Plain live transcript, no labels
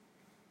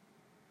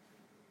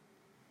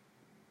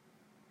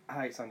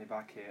Hi, it's Andy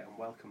back here, and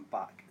welcome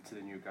back to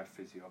the new Grad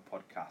Physio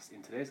podcast.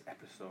 In today's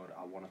episode,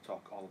 I want to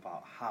talk all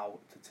about how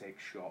to take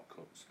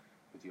shortcuts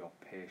with your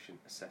patient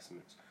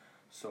assessments.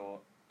 So,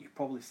 you've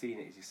probably seen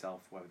it as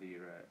yourself, whether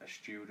you're a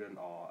student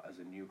or as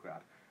a new grad,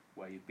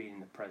 where you've been in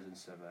the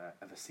presence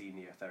of a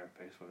senior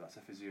therapist, whether that's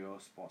a physio,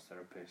 sports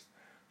therapist,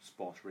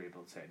 sports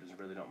rehabilitator, it doesn't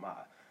really not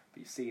matter. But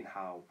you've seen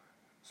how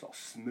sort of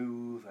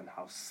smooth and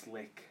how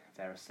slick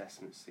their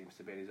assessment seems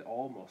to be. It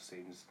almost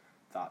seems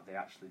that they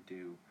actually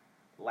do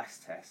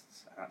less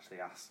tests and actually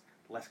ask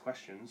less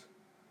questions,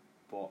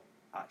 but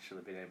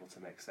actually being able to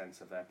make sense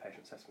of their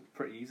patient assessments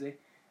pretty easy,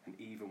 and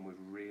even with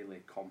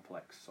really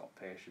complex sort of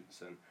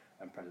patients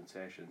and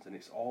presentations. And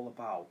it's all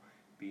about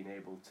being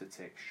able to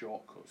take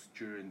shortcuts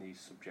during these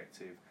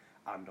subjective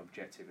and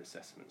objective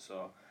assessments.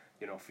 So,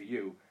 for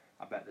you,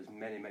 I bet there's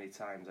many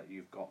times that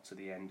you've got to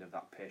the end of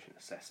that patient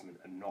assessment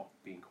and not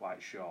being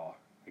quite sure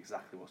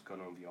exactly what's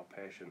going on with your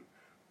patient.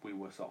 We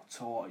were sort of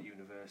taught at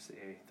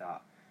university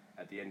that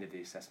at the end of the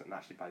assessment, and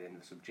actually by the end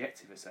of the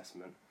subjective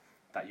assessment,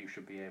 that you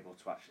should be able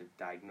to actually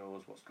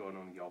diagnose what's going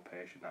on with your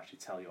patient and actually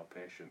tell your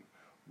patient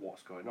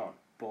what's going on.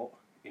 But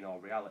in all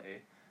reality,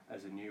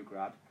 as a new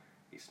grad,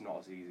 it's not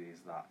as easy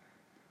as that.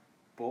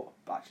 But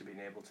actually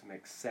being able to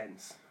make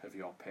sense of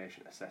your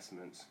patient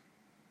assessments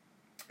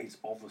is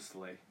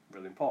obviously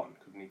really important,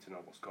 because we need to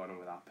know what's going on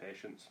with our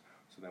patients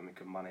so then we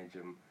can manage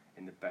them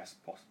in the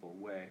best possible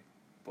way.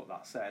 But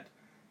that said,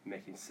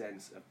 making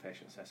sense of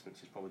patient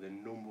assessments is probably the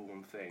number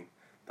one thing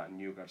that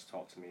new grads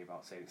talk to me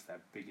about, saying it's their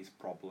biggest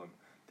problem,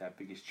 their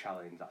biggest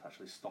challenge that's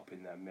actually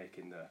stopping them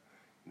making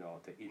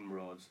the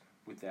inroads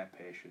with their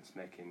patients,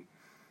 making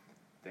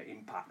the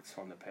impact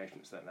on the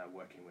patients that they're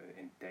working with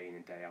in day in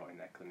and day out in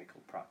their clinical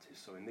practice.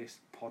 So in this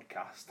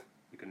podcast,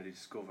 you're going to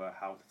discover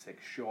how to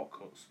take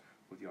shortcuts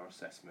with your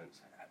assessments,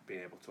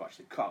 being able to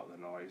actually cut out the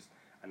noise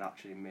and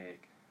actually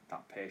make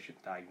that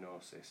patient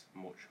diagnosis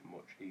much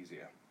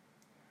easier.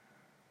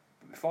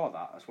 But before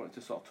that, I just wanted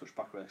to sort of touch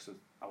back really, because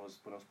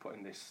when I was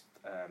putting this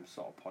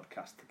sort of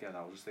podcast together,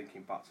 I was just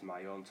thinking back to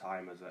my own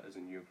time as a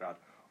new grad,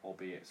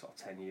 albeit sort of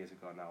 10 years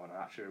ago now, and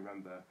I actually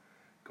remember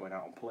going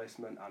out on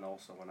placement, and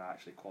also when I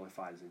actually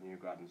qualified as a new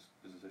grad, and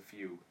there's a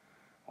few,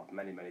 or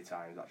many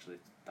times actually,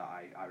 that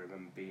I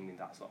remember being in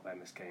that sort of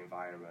MSK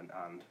environment.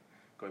 And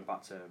going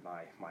back to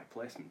my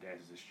placement days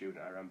as a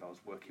student, I remember I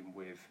was working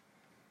with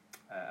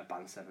a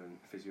Band 7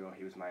 physio.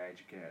 He was my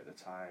educator at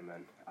the time,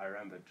 and I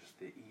remember just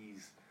the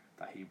ease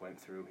that he went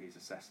through his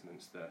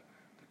assessments, the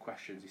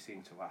questions he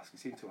seemed to ask. He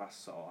seemed to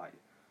ask sort of like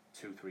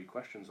 2-3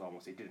 questions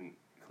almost. He didn't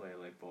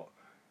clearly, but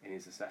in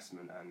his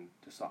assessment, and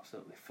just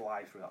absolutely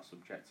fly through that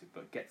subjective,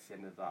 but get to the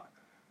end of that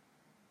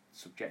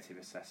subjective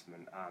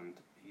assessment, and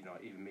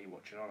even me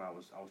watching on, I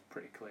was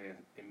pretty clear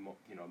in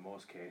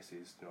most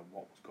cases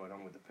what was going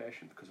on with the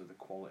patient because of the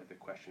quality of the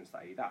questions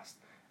that he'd asked.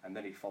 And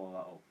then he followed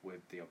that up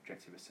with the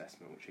objective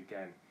assessment, which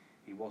again,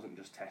 he wasn't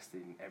just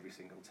testing every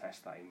single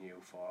test that he knew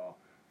for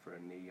a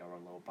knee or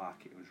a low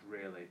back. It was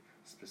really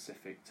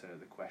specific to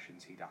the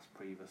questions he'd asked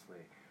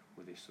previously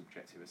with his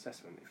subjective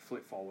assessment. If you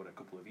flip forward a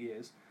couple of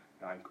years,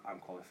 I'm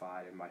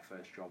qualified in my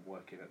first job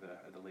working at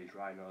the Leeds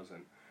Rhinos,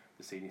 and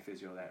the senior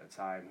physio there at the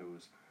time, who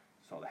was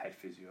sort of the head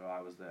physio,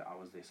 I was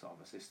the sort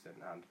of assistant.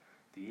 And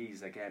the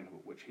ease again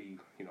which he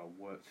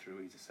worked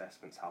through his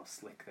assessments, how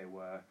slick they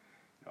were,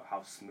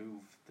 how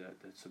smooth the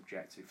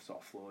subjective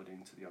sort of flowed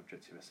into the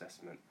objective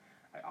assessment,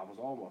 I was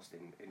almost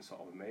in sort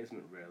of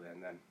amazement really.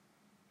 And then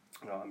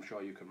I'm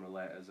sure you can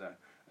relate as a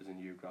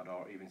new grad,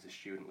 or even as a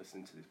student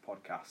listening to this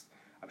podcast.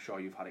 I'm sure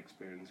you've had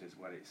experiences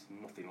where it's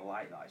nothing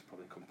like that. It's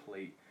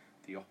probably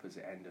the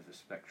opposite end of the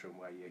spectrum,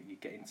 where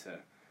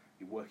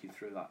you're working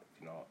through that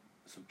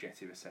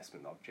subjective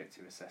assessment, the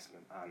objective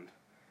assessment, and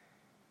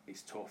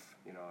it's tough.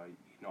 You're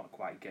not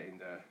quite getting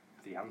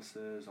the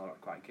answers, or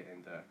not quite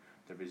getting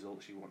the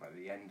results you want at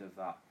the end of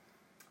that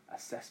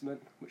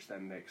assessment, which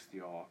then makes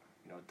your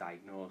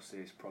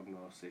diagnosis,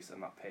 prognosis,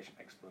 and that patient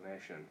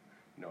explanation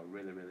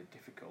really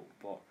difficult.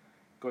 But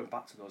going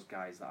back to those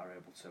guys that are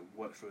able to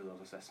work through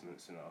those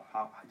assessments,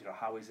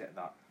 how is it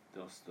that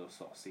those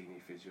sort of senior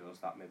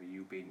physios that maybe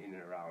you've been in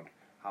and around,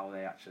 how are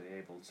they actually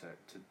able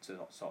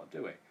to sort of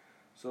do it?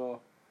 So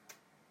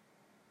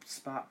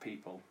smart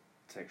people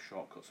take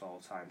shortcuts all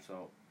the time.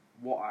 So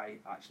what I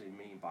actually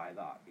mean by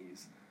that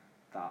is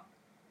that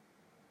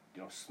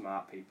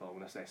smart people,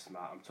 when I say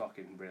smart, I'm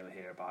talking really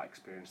here about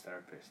experienced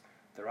therapists.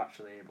 They're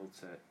actually able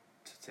to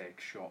take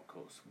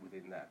shortcuts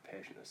within their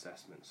patient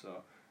assessment.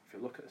 So if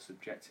you look at the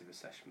subjective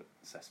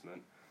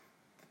assessment,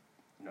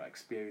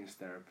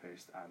 experienced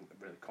therapists and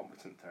really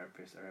competent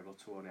therapists are able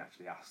to only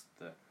actually ask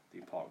the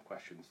important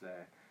questions.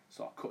 They're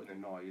sort of cutting the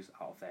noise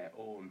out of their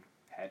own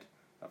head,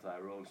 of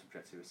their own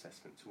subjective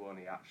assessment, to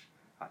only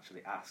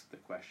actually ask the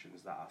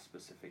questions that are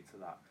specific to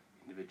that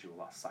individual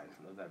that's sat in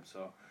front of them.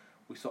 So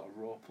we sort of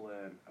rope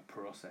learn a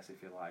process,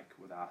 if you like,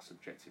 with our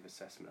subjective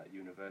assessment at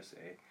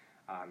university,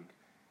 and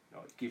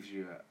it gives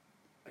you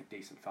a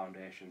decent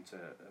foundation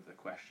of the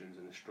questions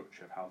and the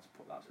structure of how to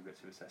put that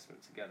subjective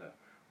assessment together.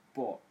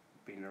 But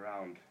being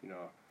around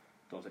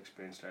those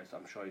experienced therapists,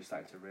 I'm sure you're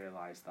starting to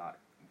realise that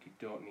you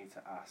don't need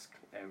to ask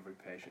every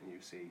patient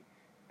you see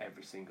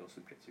every single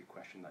subjective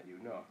question that you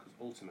know, because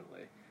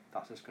ultimately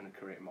that's just going to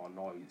create more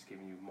noise. It's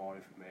giving you more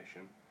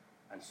information,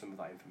 and some of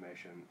that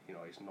information,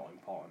 is not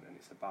important, and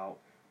it's about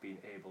being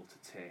able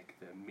to take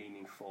the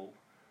meaningful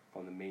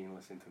from the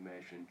meaningless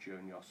information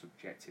during your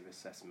subjective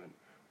assessment,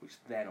 which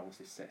then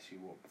obviously sets you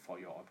up for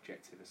your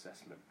objective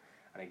assessment.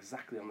 And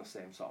exactly on the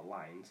same sort of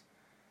lines,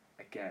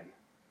 again,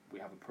 we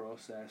have a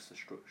process, a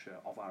structure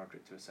of our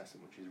objective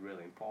assessment, which is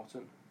really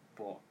important,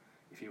 but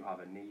if you have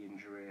a knee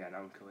injury, an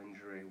ankle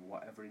injury,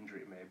 whatever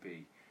injury it may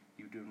be,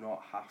 you do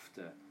not have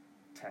to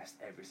test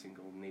every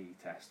single knee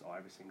test or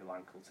every single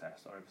ankle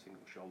test or every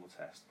single shoulder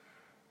test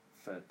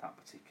for that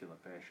particular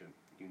patient.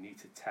 You need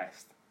to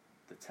test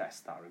the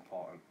tests that are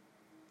important.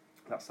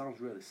 That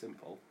sounds really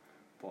simple,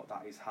 but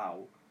that is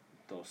how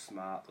those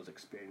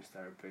experienced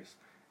therapists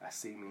are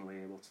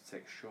seemingly able to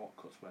take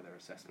shortcuts with their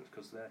assessments,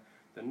 because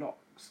they're not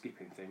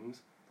skipping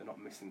things, they're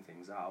not missing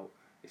things out.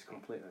 It's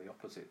completely the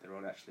opposite. They're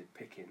only actually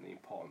picking the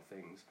important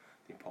things,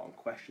 the important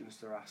questions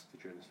to ask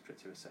during the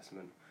subjective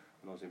assessment,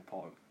 and those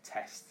important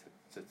tests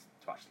to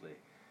actually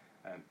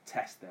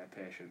test their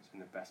patients in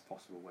the best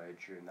possible way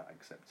during that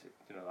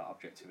that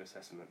objective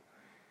assessment.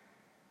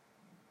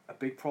 A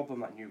big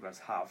problem that new grads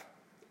have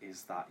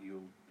is that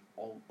you'll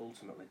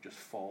ultimately just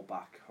fall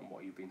back on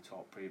what you've been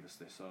taught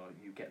previously. So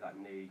you get that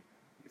knee,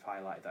 you've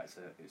highlighted that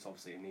it's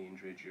obviously a knee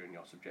injury during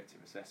your subjective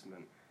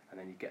assessment, and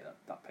then you get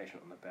that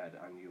patient on the bed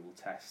and you will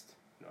test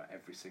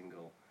every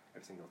single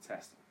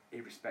test,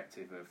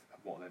 irrespective of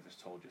what they've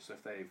just told you. So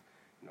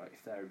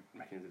if their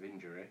mechanism of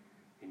injury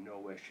in no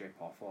way, shape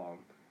or form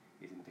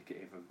is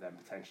indicative of them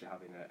potentially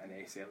having an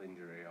ACL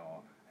injury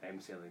or an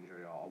MCL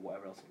injury or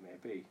whatever else it may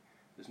be,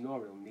 there's no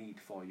real need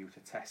for you to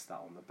test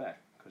that on the bed,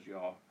 because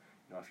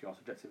if your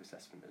subjective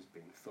assessment has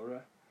been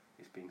thorough,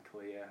 it's been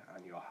clear,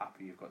 and you're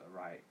happy you've got the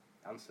right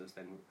answers,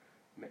 then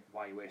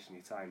why are you wasting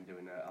your time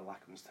doing a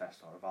Lachman's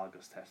test or a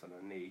valgus test on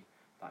a knee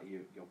that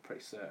you're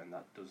pretty certain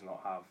that does not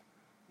have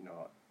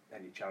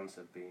any chance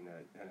of being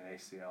an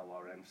ACL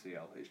or an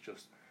MCL? It's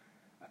just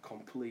a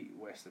complete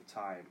waste of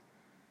time.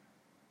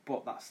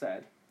 But that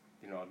said,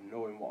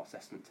 knowing what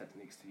assessment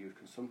techniques to use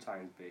can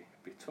sometimes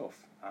be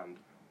tough, and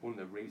one of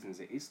the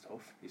reasons it is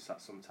tough is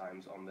that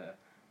sometimes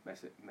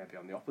maybe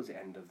on the opposite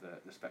end of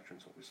the spectrum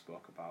to what we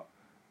spoke about,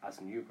 as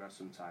a new grad,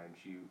 sometimes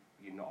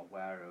you're not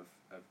aware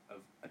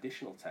of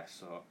additional tests.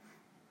 So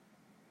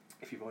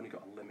if you've only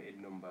got a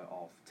limited number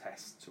of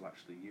tests to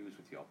actually use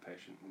with your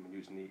patient, when we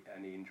use a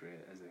knee injury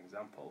as an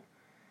example,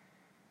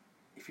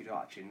 if you don't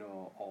actually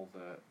know all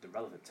the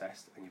relevant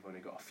tests and you've only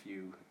got a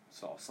few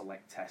sort of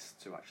select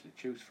tests to actually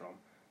choose from,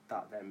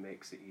 that then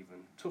makes it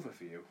even tougher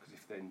for you, because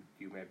if then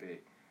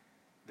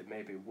there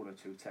may be one or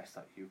two tests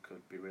that you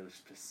could be really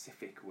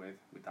specific with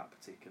that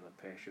particular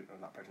patient or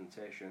that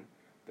presentation,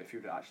 but if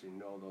you don't actually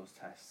know those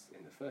tests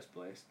in the first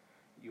place,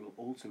 you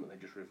will ultimately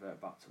just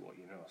revert back to what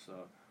you know.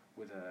 So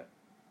with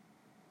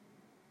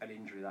an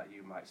injury that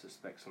you might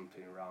suspect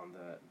something around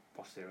the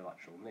posterior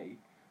lateral knee,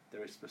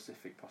 there is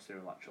specific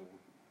posterior lateral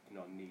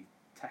knee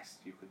tests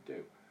you could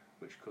do,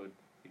 which could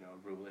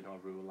rule in or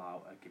rule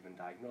out a given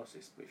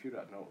diagnosis. But if you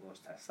don't know what those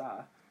tests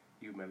are,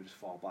 you maybe just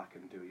fall back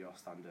and do your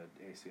standard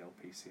ACL,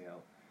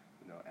 PCL,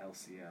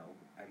 LCL,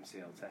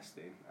 MCL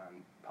testing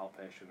and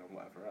palpation and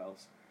whatever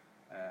else.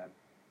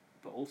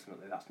 But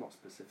ultimately that's not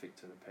specific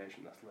to the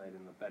patient that's laid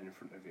in the bed in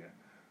front of you.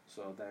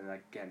 So then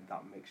again,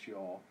 that makes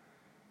your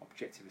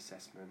objective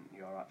assessment,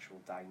 your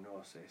actual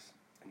diagnosis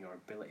and your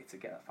ability to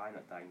get a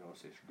finite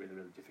diagnosis really,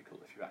 really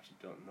difficult if you actually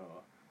don't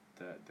know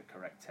the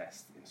correct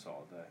test in sort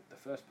of the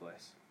first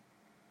place.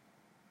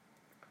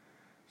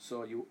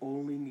 So you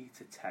only need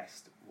to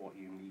test what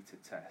you need to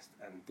test,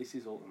 and this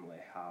is ultimately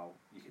how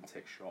you can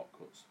take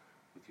shortcuts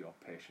with your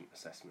patient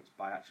assessments,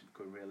 by actually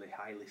becoming really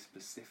highly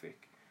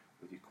specific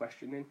with your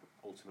questioning,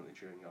 ultimately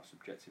during your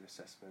subjective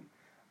assessment,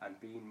 and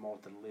being more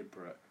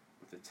deliberate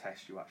with the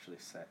test you actually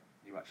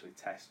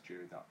test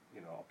during that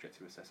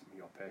objective assessment with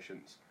your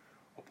patients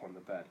up on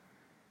the bed.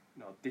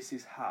 This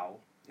is how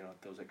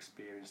those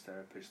experienced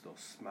therapists, those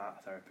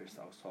smart therapists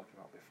that I was talking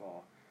about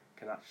before,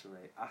 can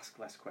actually ask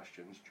less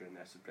questions during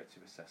their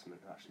subjective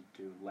assessment and actually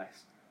do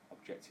less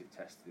objective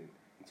testing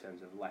in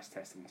terms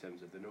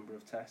of the number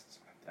of tests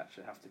they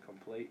actually have to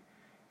complete,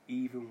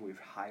 even with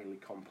highly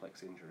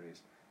complex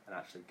injuries, and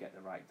actually get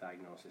the right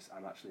diagnosis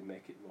and actually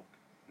make it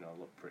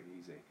look pretty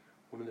easy.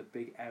 One of the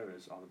big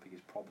errors or the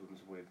biggest problems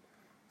with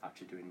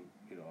actually doing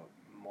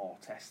more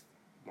tests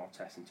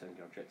in terms of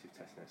your objective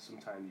testing is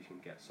sometimes you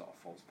can get sort of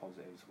false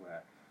positives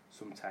where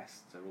some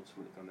tests are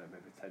ultimately going to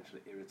maybe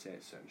potentially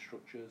irritate certain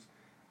structures.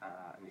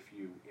 And if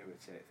you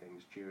irritate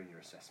things during your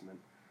assessment,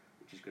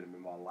 which is going to be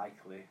more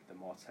likely the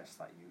more tests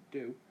that you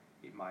do,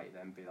 it might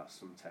then be that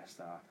some tests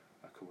are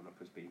coming up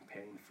as being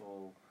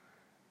painful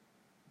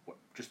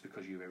just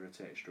because you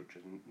irritate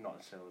structures, not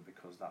necessarily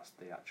because that's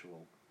the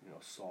actual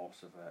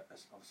source of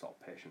sort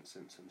of patient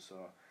symptoms.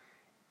 So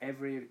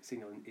every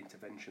single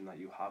intervention that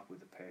you have with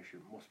the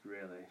patient must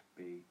really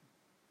be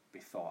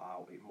thought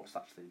out. It must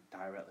actually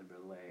directly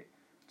relate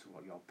to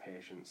what your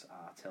patients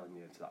are telling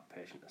you to that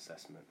patient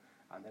assessment,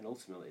 and then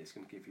ultimately it's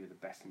going to give you the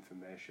best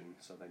information,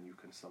 so then you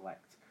can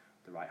select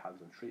the right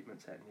hands-on treatment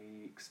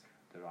techniques,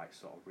 the right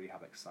sort of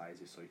rehab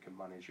exercises, so you can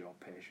manage your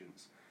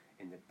patients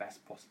in the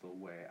best possible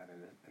way and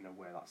in a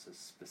way that's as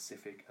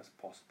specific as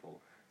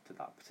possible to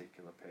that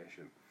particular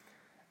patient.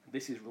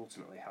 This is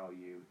ultimately how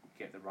you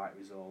get the right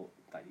result,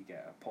 that you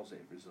get a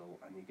positive result,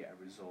 and you get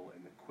a result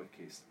in the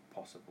quickest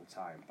possible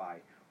time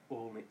by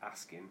only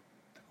asking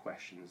the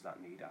questions that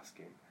need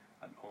asking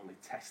and only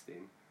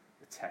testing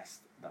the tests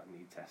that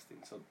need testing.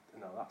 So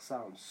that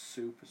sounds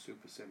super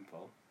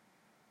simple,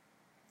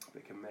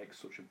 but it can make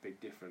such a big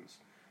difference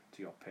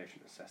to your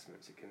patient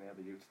assessments. It can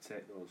enable you to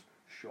take those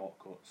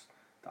shortcuts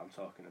that I'm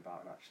talking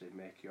about and actually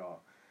make your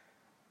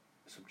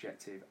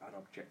subjective and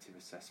objective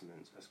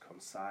assessments as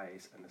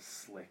concise and as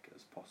slick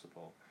as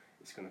possible.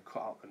 It's going to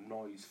cut out the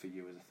noise for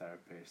you as a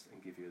therapist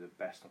and give you the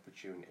best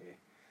opportunity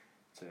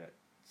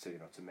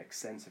to make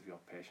sense of your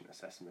patient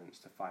assessments,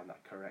 to find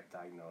that correct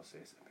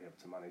diagnosis and be able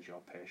to manage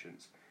your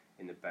patients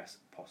in the best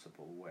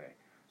possible way.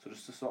 So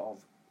just to sort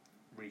of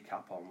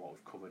recap on what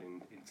we've covered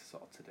into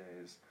sort of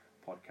today's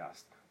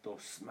podcast,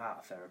 those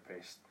smart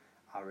therapists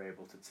are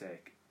able to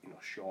take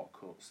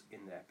shortcuts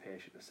in their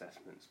patient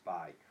assessments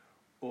by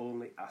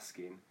only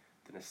asking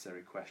the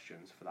necessary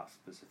questions for that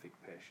specific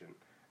patient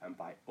and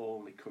by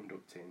only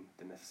conducting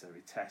the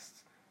necessary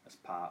tests as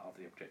part of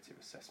the objective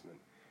assessment.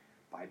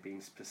 By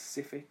being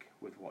specific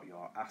with what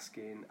you're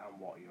asking and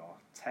what you're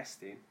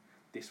testing,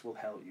 this will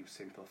help you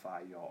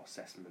simplify your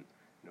assessment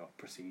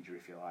procedure,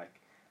 if you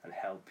like, and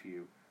help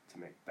you to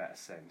make better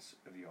sense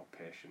of your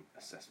patient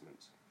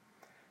assessments.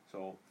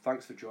 So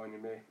thanks for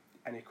joining me.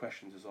 Any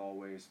questions, as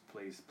always,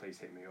 please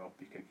hit me up.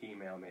 You can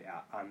email me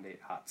at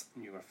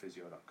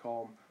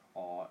andy@neurophysio.com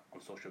or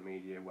on social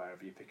media,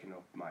 wherever you're picking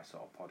up my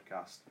sort of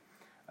podcast.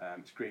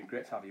 It's great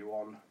to have you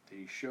on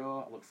the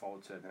show. I look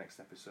forward to the next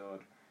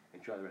episode.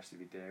 Enjoy the rest of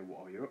your day,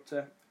 whatever you're up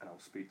to, and I'll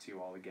speak to you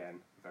all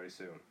again very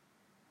soon.